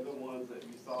 They're the ones that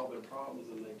you solve their problems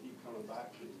and they keep coming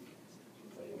back to you and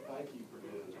saying, thank you for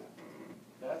doing that.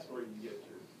 That's where you get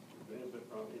your benefit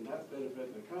from, and that's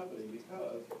benefiting the company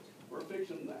because we're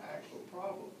fixing the actual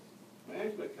problem.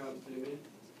 Management comes to me,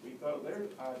 we throw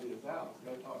their ideas out,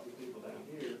 go talk to people down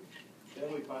here, then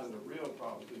we find the real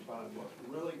problems, we find what's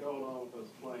really going on with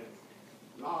those plants,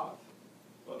 not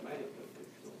what management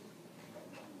thinks is going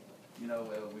on. You know,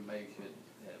 we may should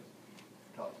have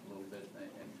talked a little bit,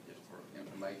 and just for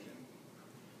information,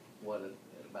 what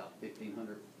about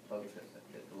 1,500 folks at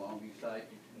the Longview site?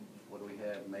 What do we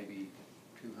have? Maybe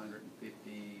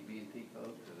 250 B&T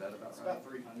folks. Is that about right? It's about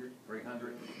 300.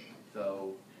 300.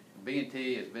 So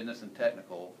B&T is business and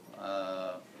technical.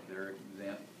 They're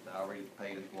exempt, salary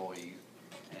paid employees,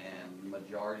 and the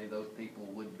majority of those people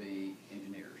would be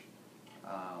engineers.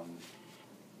 Out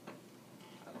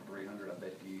of 300, I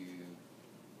bet you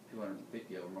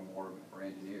 250 of them or more for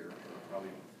engineers. Probably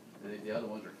the other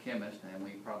ones are chemists, and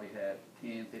we probably have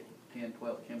 10,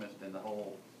 12 chemists in the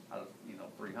whole out of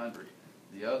 300.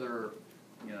 The other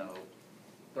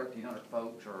 1,300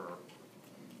 folks are,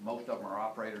 most of them are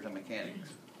operators and mechanics.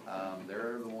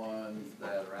 They're the ones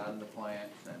that are out in the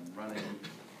plants and running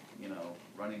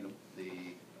the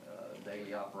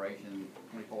daily operation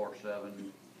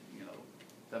 24/7,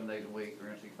 7 days a week,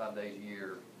 365 days a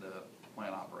year. The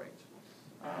plant operates.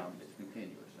 It's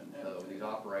continuous, and so these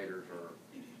operators are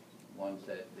ones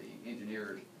that the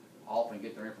engineers often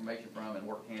get their information from and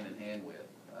work hand in hand with,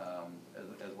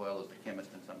 as well as the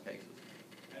chemists in some cases.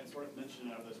 And it's worth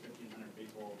mentioning, out of those 1,500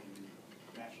 people,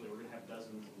 naturally we're going to have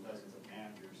dozens and dozens of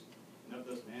managers. And of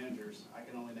those managers, I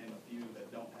can only name a few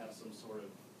that don't have some sort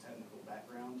of technical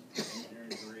background,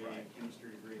 engineering degree, chemistry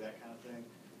degree, that kind of thing.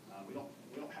 We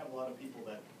don't have a lot of people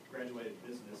that graduated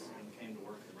business and came to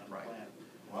work and run the plant.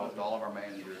 Most all of our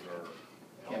managers are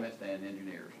chemists and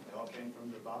engineers. They all came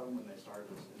from the bottom when they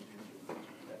started as engineers.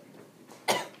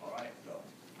 All right, so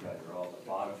you guys are all at the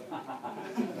bottom.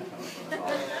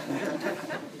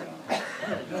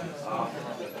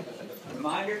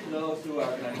 Reminder to those who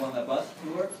are going to go on the bus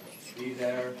tour, be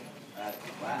there at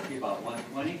lastly about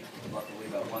 1:20, about to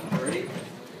leave at 1:30.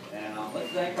 And let's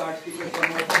thank our speakers one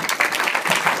more time.